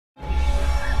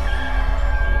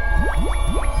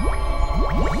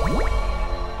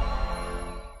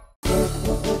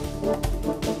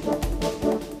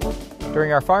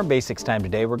During our Farm Basics time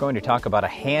today, we're going to talk about a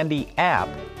handy app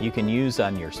you can use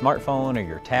on your smartphone or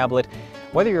your tablet,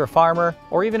 whether you're a farmer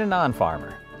or even a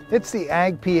non-farmer. It's the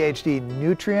Ag PhD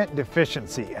Nutrient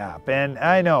Deficiency app. And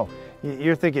I know,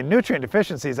 you're thinking nutrient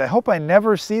deficiencies, I hope I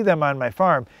never see them on my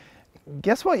farm.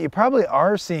 Guess what? You probably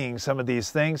are seeing some of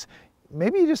these things.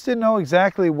 Maybe you just didn't know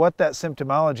exactly what that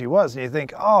symptomology was, and you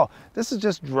think, oh, this is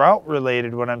just drought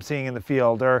related what I'm seeing in the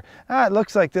field, or it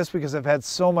looks like this because I've had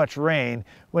so much rain,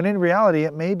 when in reality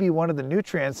it may be one of the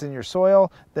nutrients in your soil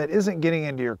that isn't getting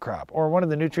into your crop, or one of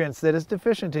the nutrients that is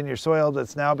deficient in your soil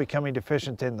that's now becoming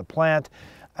deficient in the plant.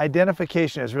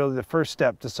 Identification is really the first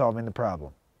step to solving the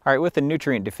problem. All right, with the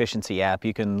Nutrient Deficiency app,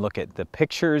 you can look at the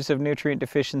pictures of nutrient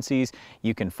deficiencies.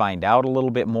 You can find out a little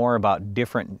bit more about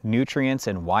different nutrients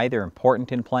and why they're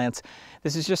important in plants.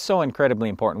 This is just so incredibly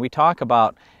important. We talk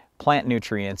about plant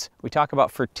nutrients, we talk about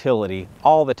fertility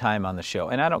all the time on the show.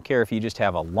 And I don't care if you just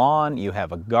have a lawn, you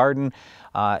have a garden,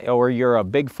 or you're a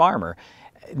big farmer.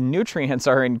 Nutrients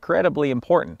are incredibly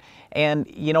important. And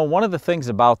you know, one of the things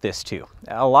about this too,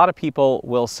 a lot of people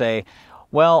will say,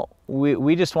 well,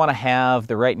 we just want to have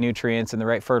the right nutrients and the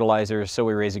right fertilizers so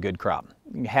we raise a good crop,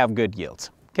 have good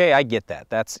yields. Okay, I get that.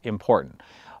 That's important.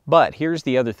 But here's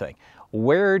the other thing.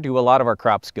 Where do a lot of our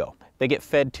crops go? They get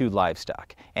fed to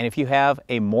livestock. And if you have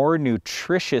a more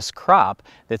nutritious crop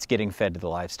that's getting fed to the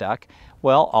livestock,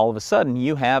 well, all of a sudden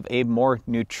you have a more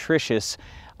nutritious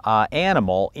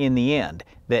animal in the end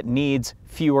that needs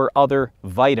fewer other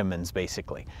vitamins,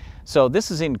 basically. So this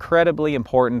is incredibly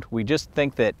important. We just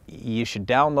think that you should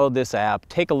download this app,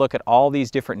 take a look at all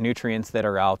these different nutrients that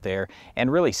are out there,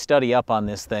 and really study up on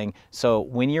this thing. So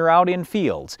when you're out in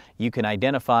fields, you can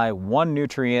identify one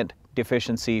nutrient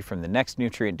deficiency from the next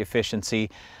nutrient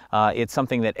deficiency. It's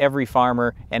something that every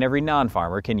farmer and every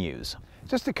non-farmer can use.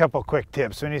 Just a couple quick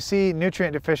tips. When you see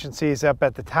nutrient deficiencies up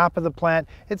at the top of the plant,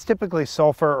 it's typically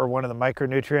sulfur or one of the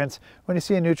micronutrients. When you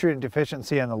see a nutrient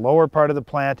deficiency on the lower part of the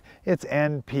plant, it's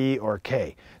N, P, or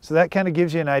K. So that kind of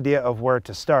gives you an idea of where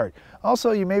to start.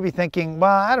 Also, you may be thinking,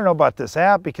 well, I don't know about this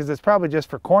app because it's probably just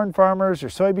for corn farmers or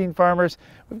soybean farmers.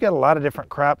 We've got a lot of different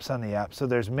crops on the app, so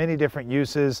there's many different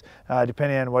uses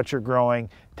depending on what you're growing.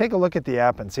 Take a look at the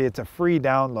app and see it's a free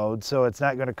download, so it's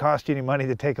not going to cost you any money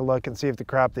to take a look and see if the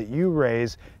crop that you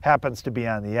raise happens to be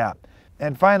on the app.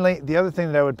 And finally, the other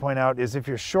thing that I would point out is if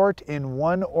you're short in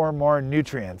one or more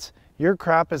nutrients, your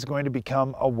crop is going to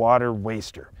become a water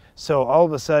waster. So all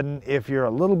of a sudden, if you're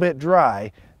a little bit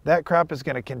dry, that crop is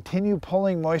going to continue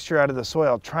pulling moisture out of the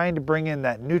soil, trying to bring in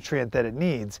that nutrient that it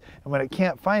needs. And when it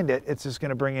can't find it, it's just going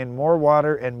to bring in more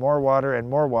water and more water and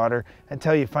more water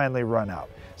until you finally run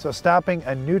out. So stopping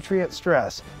a nutrient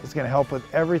stress is going to help with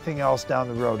everything else down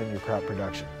the road in your crop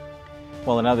production.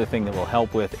 Well, another thing that will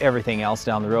help with everything else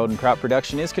down the road in crop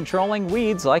production is controlling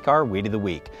weeds like our Weed of the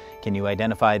Week. Can you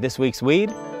identify this week's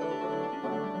weed?